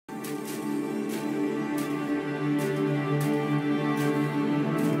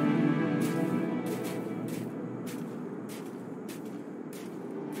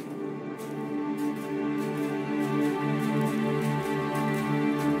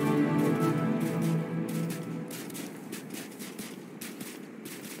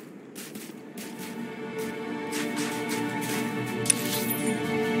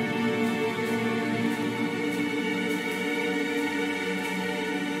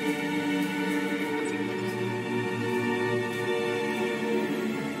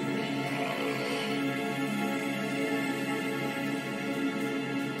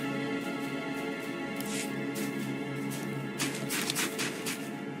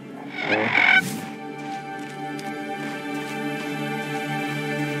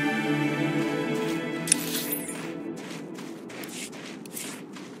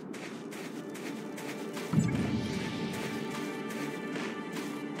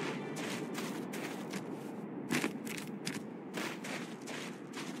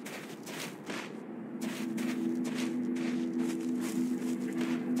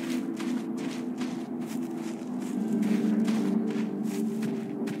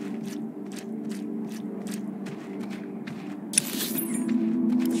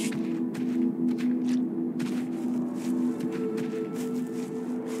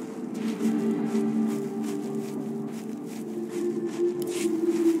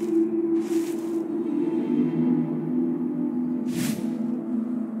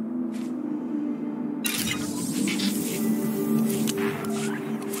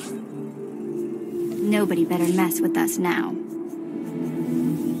Nobody better mess with us now.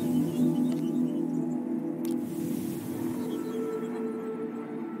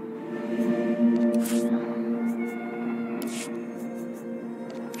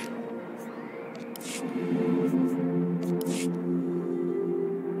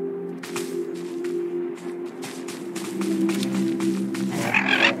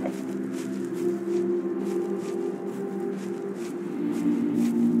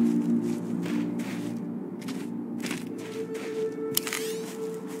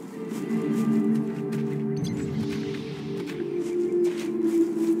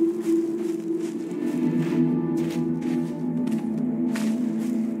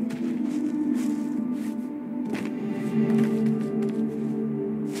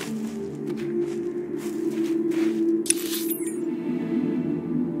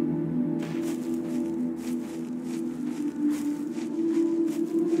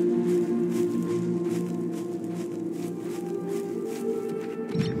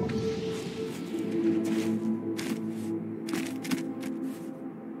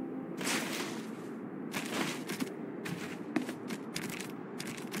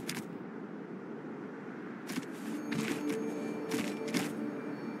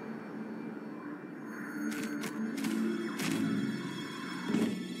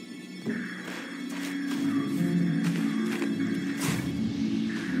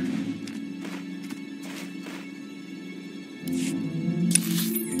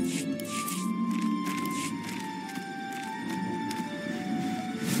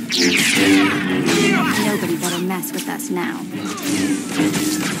 Nobody better mess with us now.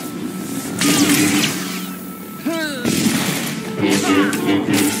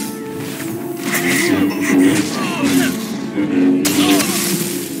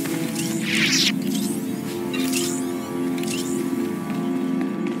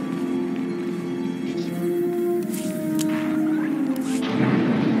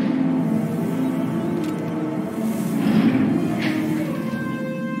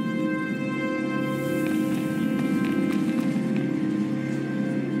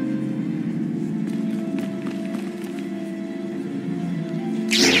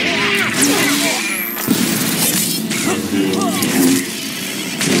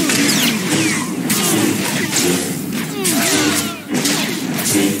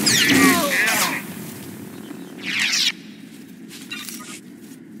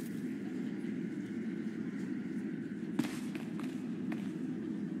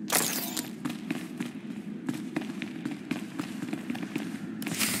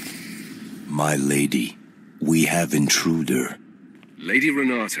 My lady, we have intruder. Lady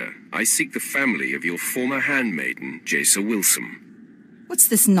Renata, I seek the family of your former handmaiden, Jaisa Wilson. What's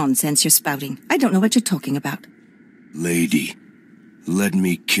this nonsense you're spouting? I don't know what you're talking about. Lady, let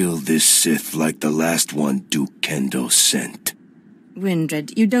me kill this Sith like the last one Duke Kendo sent.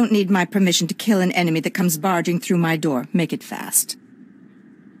 Windred, you don't need my permission to kill an enemy that comes barging through my door. Make it fast.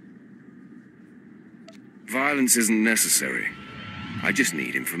 Violence isn't necessary. I just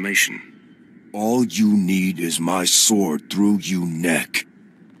need information. All you need is my sword through you neck.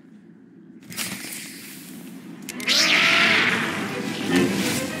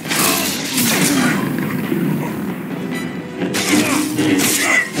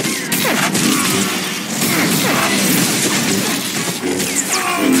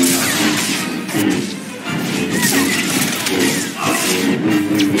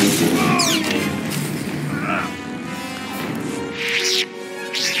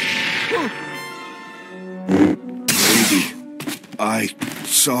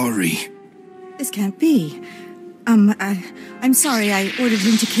 Sorry. This can't be. I'm sorry I ordered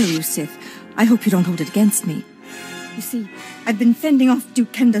him to kill you, Sith. I hope you don't hold it against me. You see, I've been fending off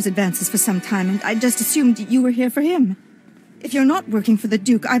Duke Kendo's advances for some time, and I just assumed you were here for him. If you're not working for the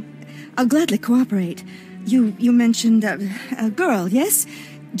Duke, I'll gladly cooperate. You mentioned a girl, yes?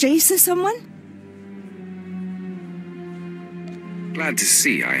 Jaisa someone? Glad to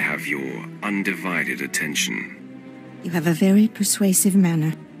see I have your undivided attention. You have a very persuasive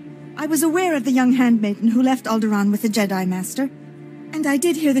manner. I was aware of the young handmaiden who left Alderaan with the Jedi Master. And I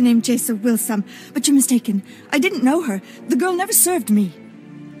did hear the name Jaisa Wilson, but you're mistaken. I didn't know her. The girl never served me.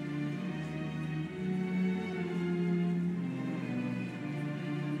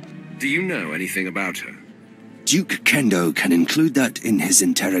 Do you know anything about her? Duke Kendo can include that in his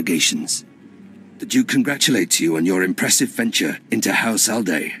interrogations. The Duke congratulates you on your impressive venture into House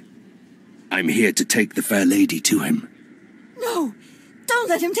Alday. I'm here to take the fair lady to him. No! Don't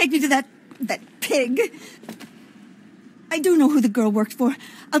let him take me to that pig! I do know who the girl worked for.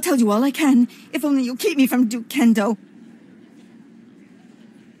 I'll tell you all I can, if only you'll keep me from Duke Kendo.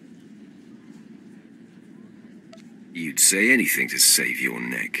 say anything to save your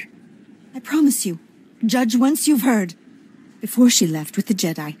neck. I promise you. Judge once you've heard. Before she left with the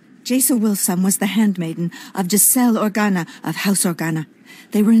Jedi, Jaisa Wilson was the handmaiden of Giselle Organa of House Organa.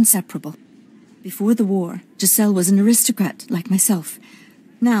 They were inseparable. Before the war, Giselle was an aristocrat like myself.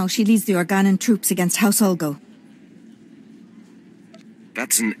 Now she leads the Organan troops against House Ulgo.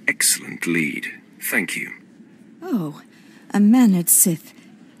 That's an excellent lead. Thank you. Oh, a mannered Sith.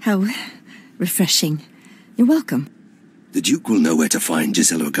 How refreshing. You're welcome. The Duke will know where to find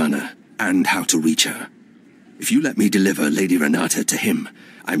Giselle Organa, and how to reach her. If you let me deliver Lady Renata to him,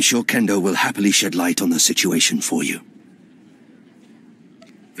 I'm sure Kendo will happily shed light on the situation for you.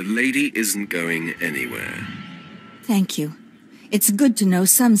 The lady isn't going anywhere. Thank you. It's good to know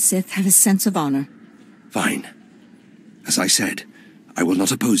some Sith have a sense of honor. Fine. As I said, I will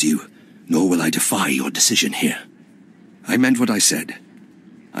not oppose you, nor will I defy your decision here. I meant what I said.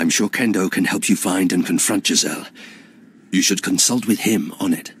 I'm sure Kendo can help you find and confront Giselle. You should consult with him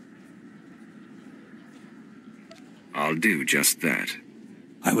on it. I'll do just that.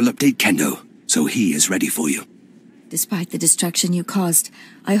 I will update Kendo, so he is ready for you. Despite the destruction you caused,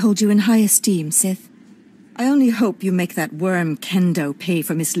 I hold you in high esteem, Sith. I only hope you make that worm Kendo pay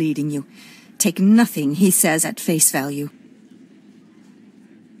for misleading you. Take nothing he says at face value.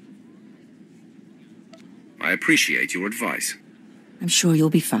 I appreciate your advice. I'm sure you'll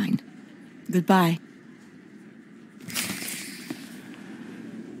be fine. Goodbye.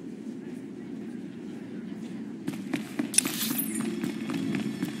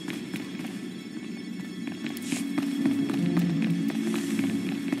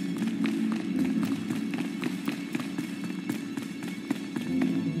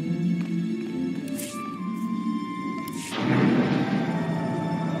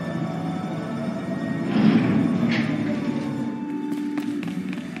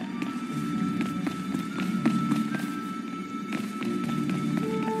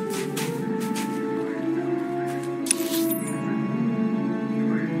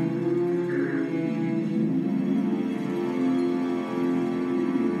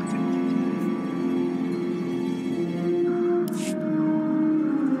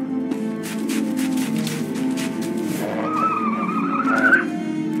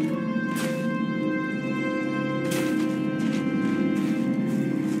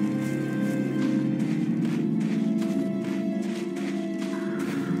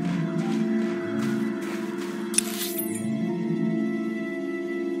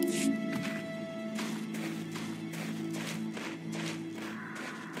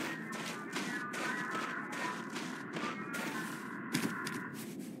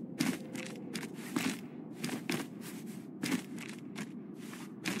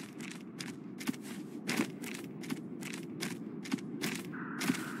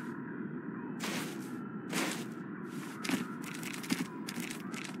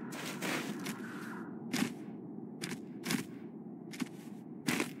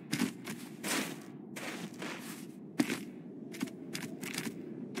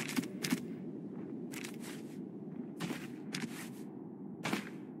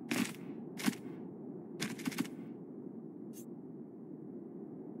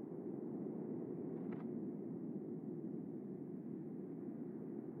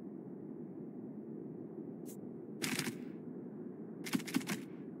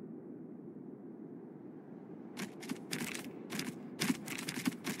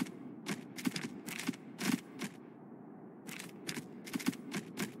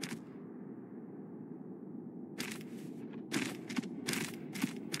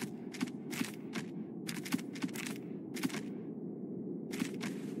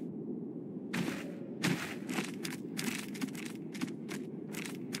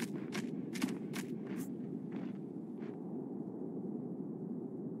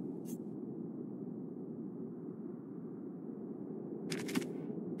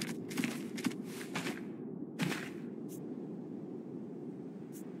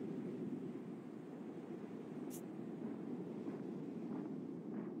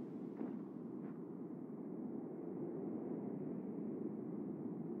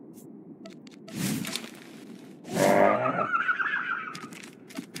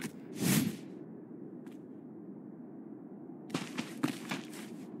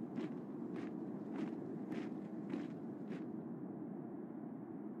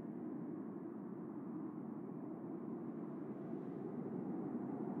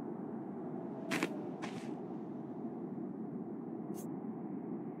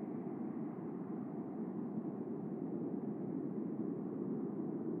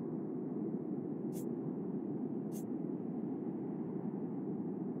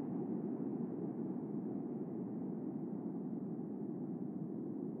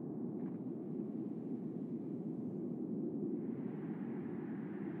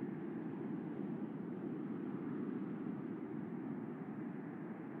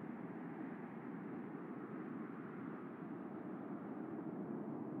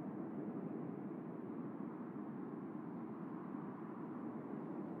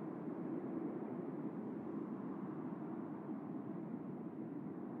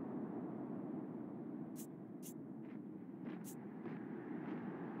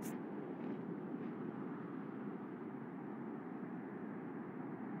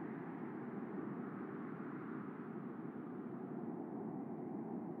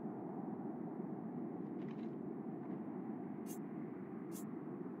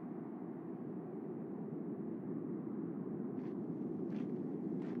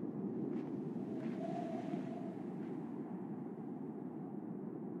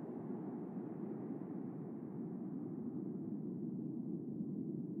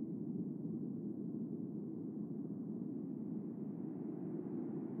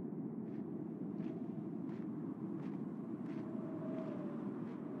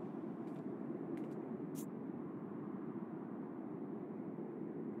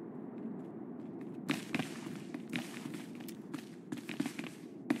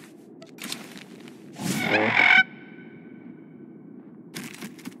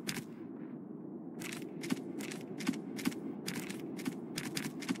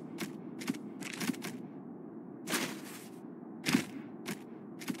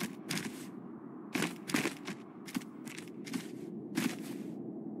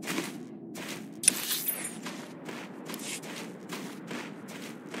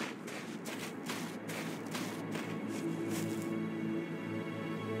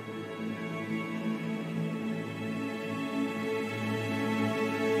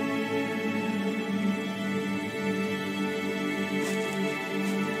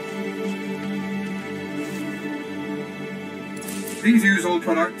 Please use all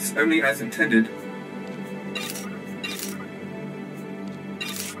products only as intended.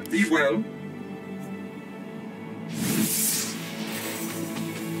 Be well.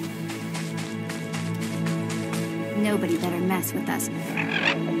 Nobody better mess with us.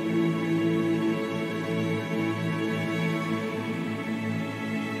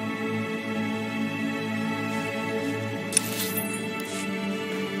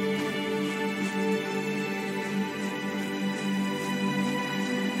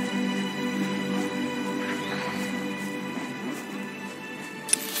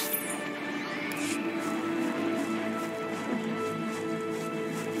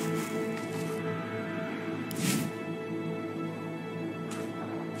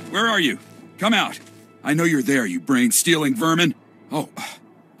 Where are you? Come out. I know you're there, you brain-stealing vermin. Oh,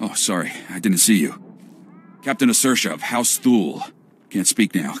 sorry. I didn't see you. Captain Asersha of House Thule. Can't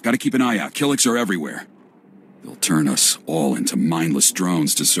speak now. Gotta keep an eye out. Killiks are everywhere. They'll turn us all into mindless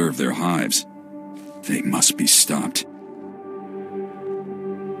drones to serve their hives. They must be stopped.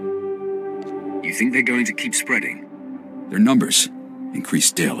 You think they're going to keep spreading? Their numbers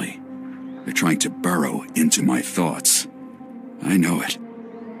increase daily. They're trying to burrow into my thoughts. I know it.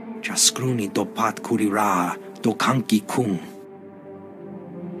 Chaskruni do pat kurira do kanki kung.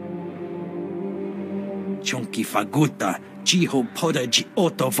 Chonki faguta jiho poda ji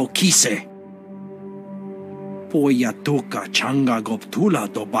oto vokise. Poya toka changa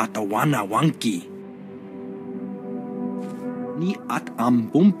goptula do batawana wanki. Ni at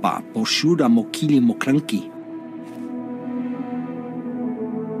ambumpa poshuda mokili mokranki.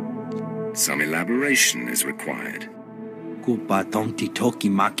 Some elaboration is required. Kupa tonti toki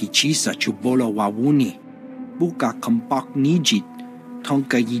maki chisa chubolo wawuni. Buka kampak nijit.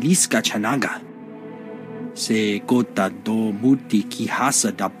 Tonka yiliska chanaga. Se gota do muti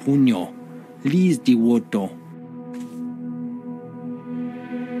kihasa da punyo. Liz di woto.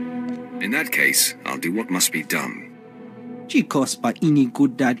 In that case, I'll do what must be done. Chikos pa ini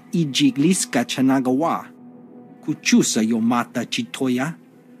gudad ijigliska chanagawa. Kuchusa yo mata chitoya.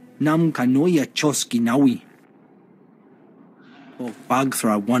 Nam kanoya choski nawi. O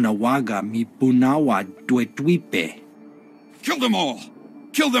bagthra wanawaga mi bunawa duetwipe. Kill them all!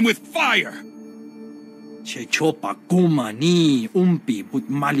 Kill them with fire! Chechopa kuma ni umpi but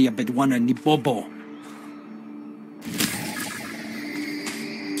malia bedwana ni bobo.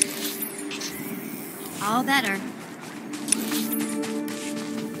 All better.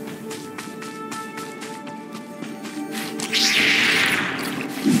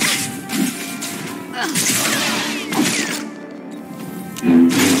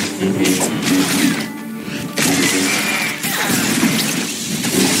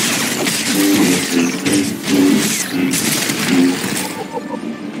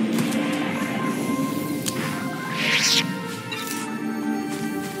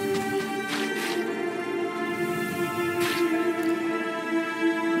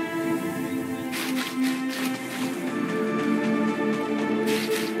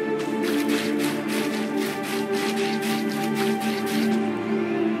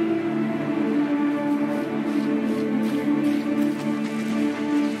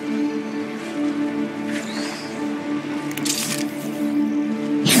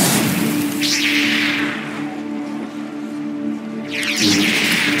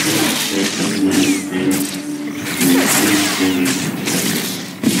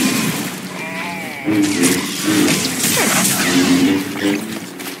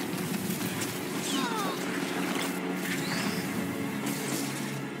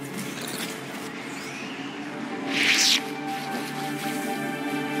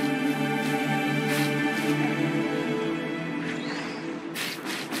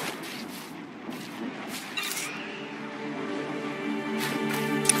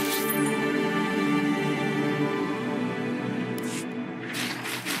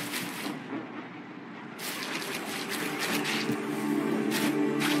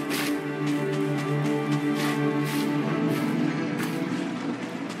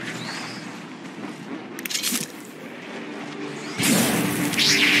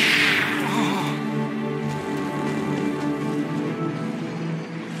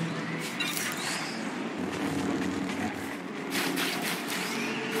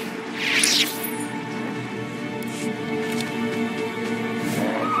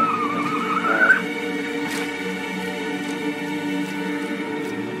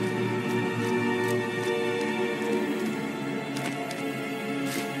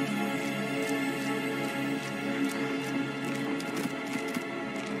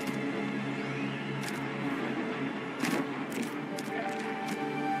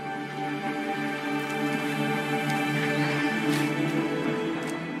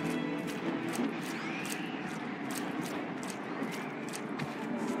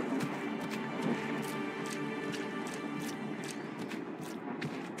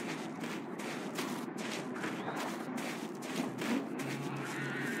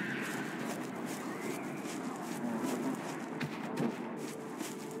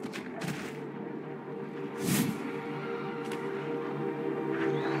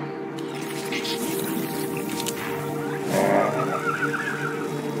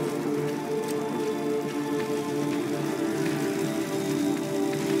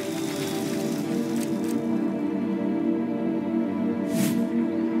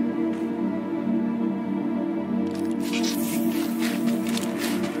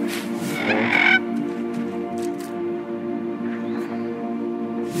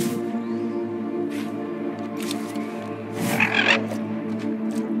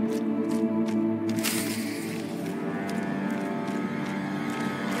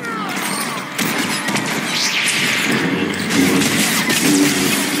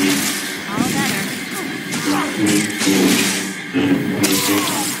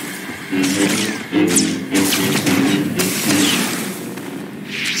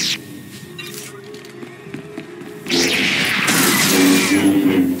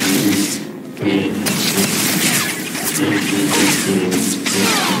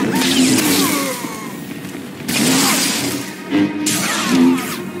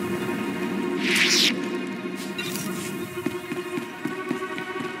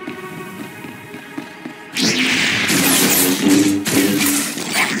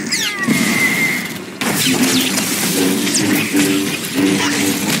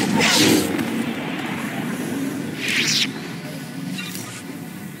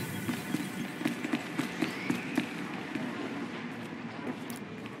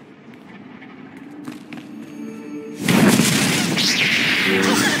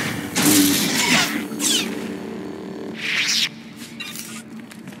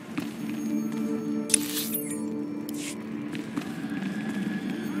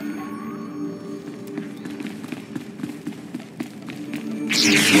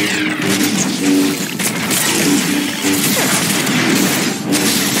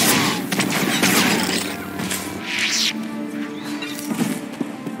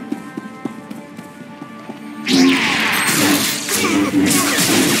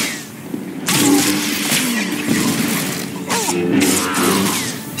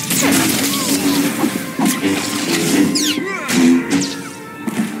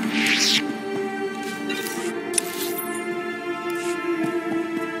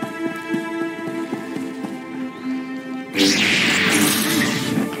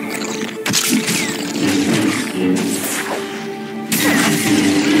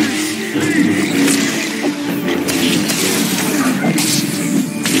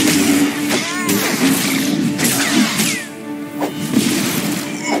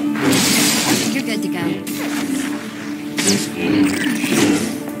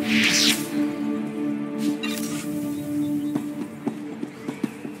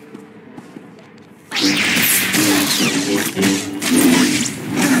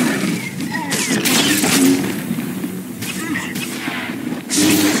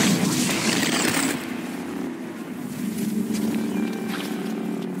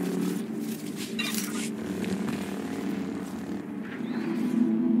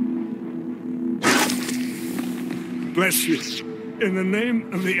 Bless you, in the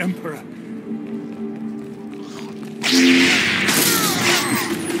name of the Emperor.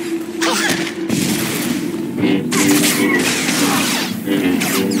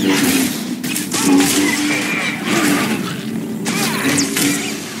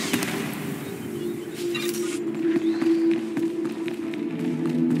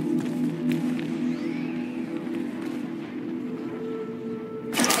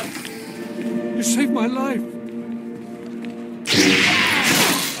 You saved my life.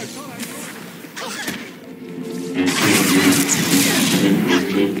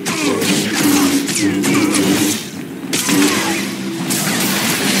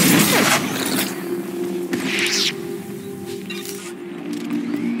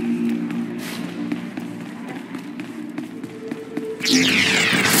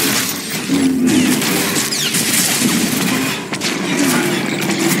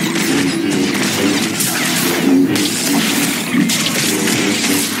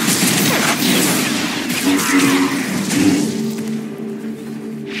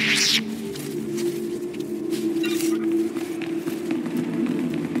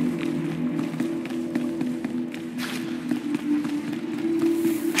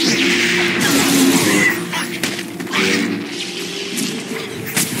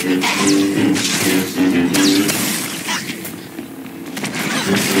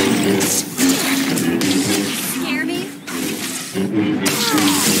 Scare me?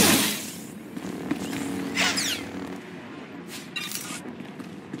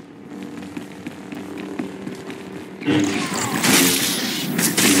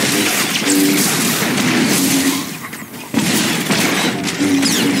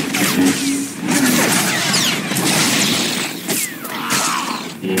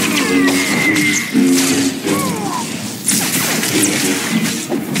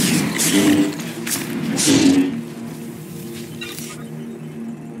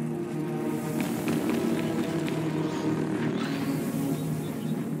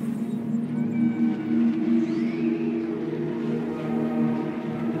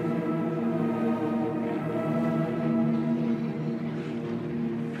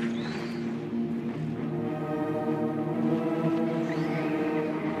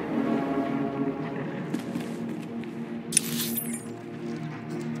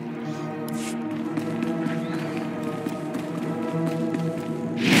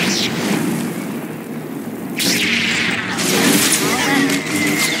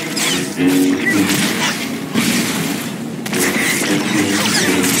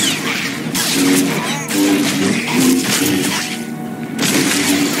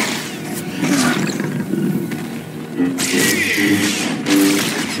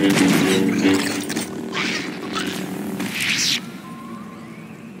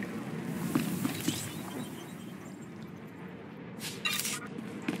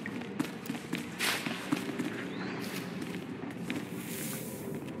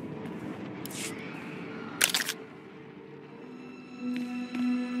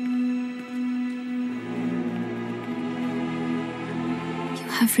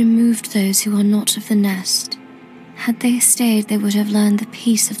 Have removed those who are not of the nest. Had they stayed, they would have learned the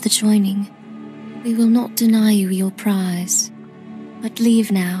peace of the joining. We will not deny you your prize. But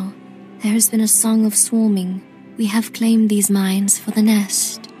leave now. There has been a song of swarming. We have claimed these mines for the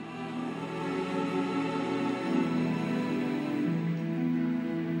nest.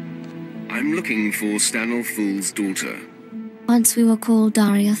 I'm looking for Stanel Thul's daughter. Once we were called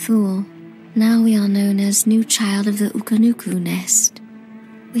Daria Thul. Now we are known as New Child of the Ukanuku Nest.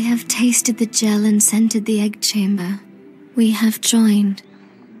 We have tasted the gel and scented the egg chamber. We have joined.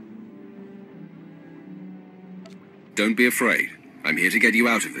 Don't be afraid. I'm here to get you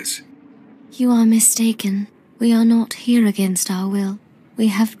out of this. You are mistaken. We are not here against our will. We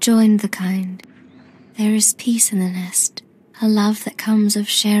have joined the kind. There is peace in the nest, a love that comes of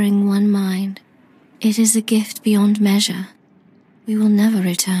sharing one mind. It is a gift beyond measure. We will never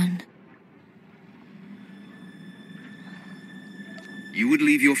return. You would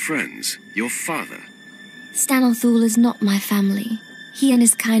leave your friends, your father. Stanel Thul is not my family. He and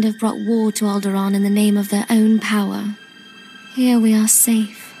his kind have brought war to Alderaan in the name of their own power. Here we are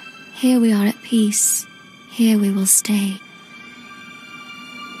safe. Here we are at peace. Here we will stay.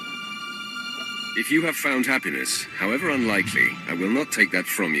 If you have found happiness, however unlikely, I will not take that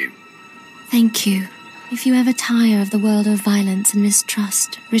from you. Thank you. If you ever tire of the world of violence and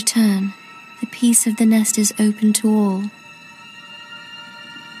mistrust, return. The peace of the nest is open to all.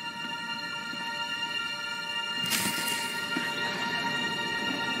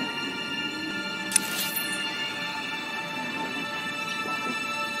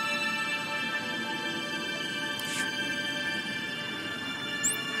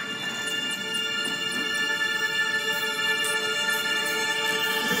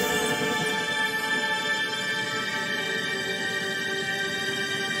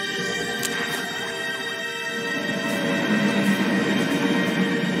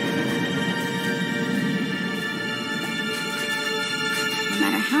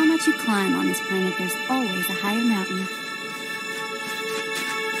 You climb on this planet, there's always a higher mountain.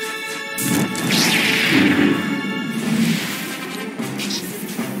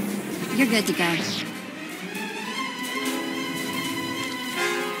 You're good to go.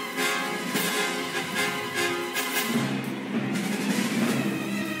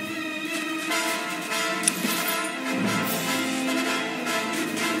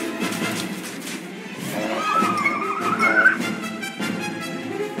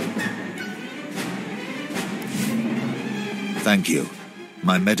 Thank you.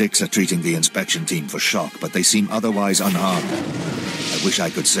 My medics are treating the inspection team for shock, but they seem otherwise unharmed. I wish I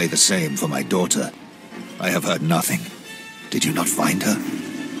could say the same for my daughter. I have heard nothing. Did you not find her?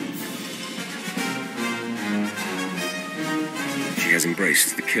 She has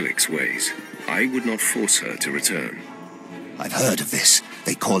embraced the Killik's ways. I would not force her to return. I've heard of this.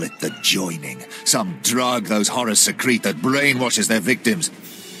 They call it the joining. Some drug those horrors secrete that brainwashes their victims.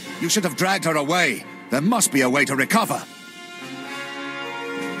 You should have dragged her away. There must be a way to recover.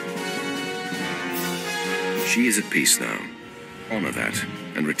 She is at peace now. Honor that,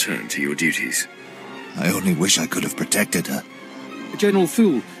 and return to your duties. I only wish I could have protected her. General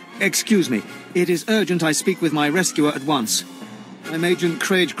Thul, excuse me. It is urgent I speak with my rescuer at once. I'm Agent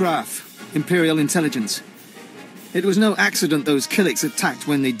Craig Graff, Imperial Intelligence. It was no accident those Killiks attacked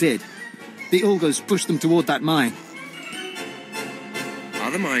when they did. The Ulgos pushed them toward that mine.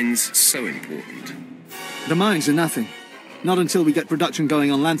 Are the mines so important? The mines are nothing. Not until we get production going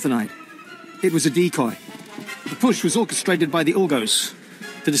on Lanthanide. It was a decoy. The push was orchestrated by the Ulgos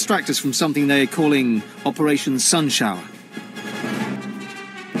to distract us from something they're calling Operation Sunshower.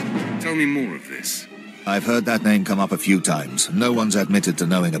 Tell me more of this. I've heard that name come up a few times. No one's admitted to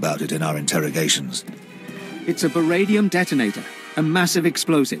knowing about it in our interrogations. It's a baradium detonator, a massive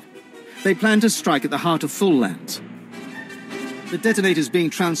explosive. They plan to strike at the heart of Thul lands. The detonator's being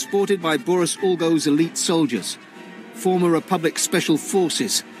transported by Boris Ulgo's elite soldiers, former Republic Special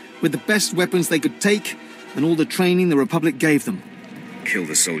Forces, with the best weapons they could take and all the training the Republic gave them. Kill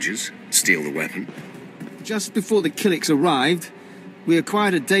the soldiers? Steal the weapon? Just before the Killiks arrived, we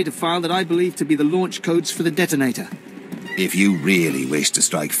acquired a data file that I believe to be the launch codes for the detonator. If you really wish to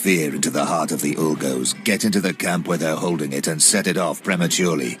strike fear into the heart of the Ulgos, get into the camp where they're holding it and set it off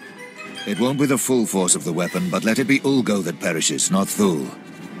prematurely. It won't be the full force of the weapon, but let it be Ulgo that perishes, not Thul.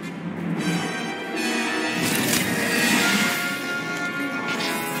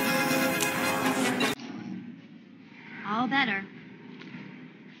 All better.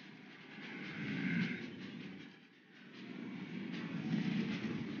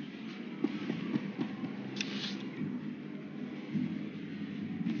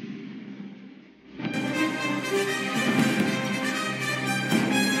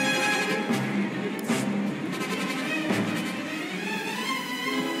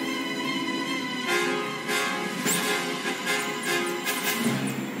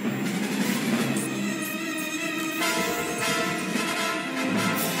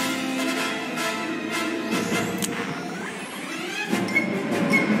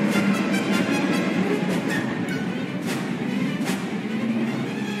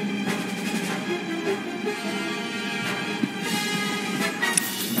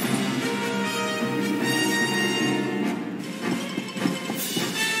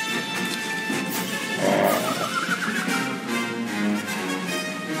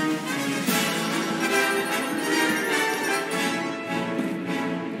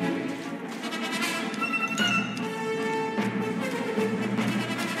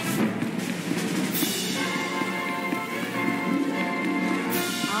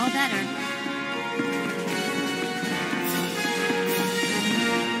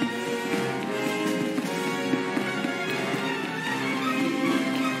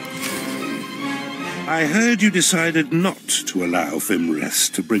 I heard you decided not to allow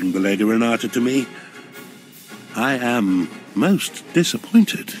Fimrest to bring the Lady Renata to me. I am most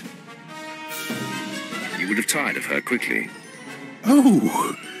disappointed. You would have tired of her quickly.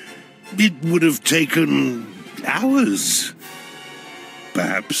 Oh, it would have taken hours.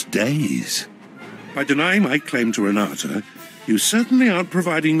 Perhaps days. By denying my claim to Renata, you certainly aren't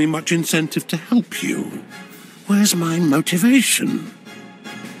providing me much incentive to help you. Where's my motivation?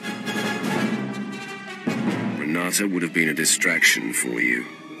 Renata would have been a distraction for you.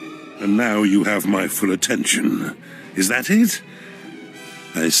 And now you have my full attention. Is that it?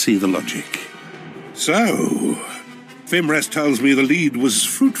 I see the logic. So, Fimrest tells me the lead was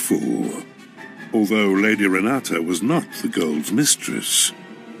fruitful. Although Lady Renata was not the gold's mistress,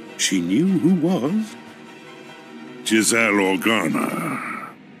 she knew who was. Giselle Organa.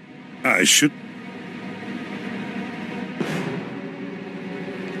 I should...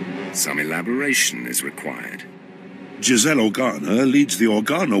 Some elaboration is required. Giselle Organa leads the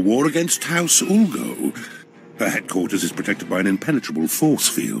Organa War against House Ulgo. Her headquarters is protected by an impenetrable force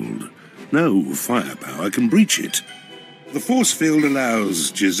field. No firepower can breach it. The force field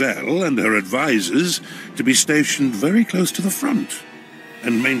allows Giselle and her advisors to be stationed very close to the front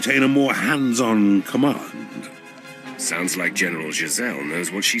and maintain a more hands-on command. Sounds like General Giselle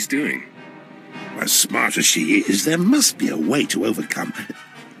knows what she's doing. As smart as she is, there must be a way to overcome...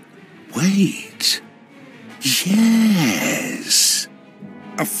 Wait. Yes.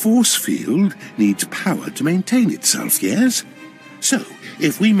 A force field needs power to maintain itself, yes? So,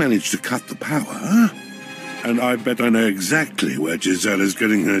 if we manage to cut the power... And I bet I know exactly where Giselle is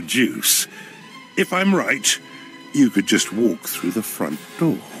getting her juice. If I'm right, you could just walk through the front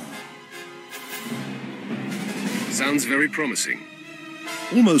door. Sounds very promising.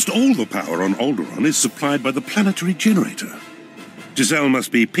 Almost all the power on Alderaan is supplied by the planetary generator. Giselle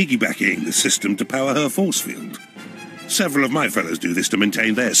must be piggybacking the system to power her force field. Several of my fellows do this to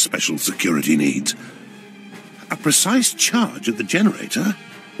maintain their special security needs. A precise charge at the generator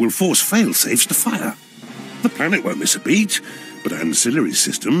will force fail-safes to fire. The planet won't miss a beat, but ancillary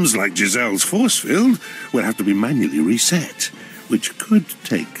systems like Giselle's force field will have to be manually reset, which could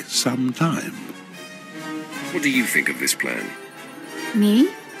take some time. What do you think of this plan? Me?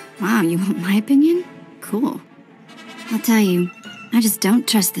 Wow, you want my opinion? Cool. I'll tell you, I just don't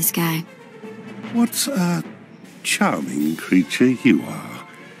trust this guy. What a charming creature you are.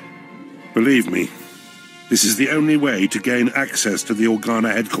 Believe me, this is the only way to gain access to the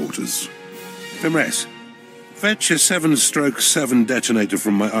Organa headquarters. Fimrest, fetch a 7/7 detonator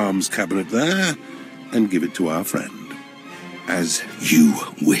from my arms cabinet there, and give it to our friend. As you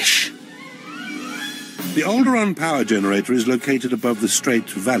wish. The Alderaan power generator is located above the Strait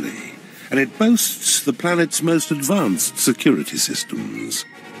Valley, and it boasts the planet's most advanced security systems.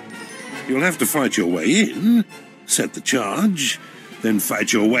 You'll have to fight your way in, set the charge, then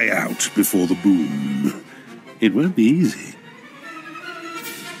fight your way out before the boom. It won't be easy.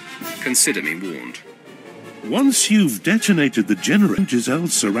 Consider me warned. Once you've detonated the generator,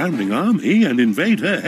 Giselle's surrounding army and invade her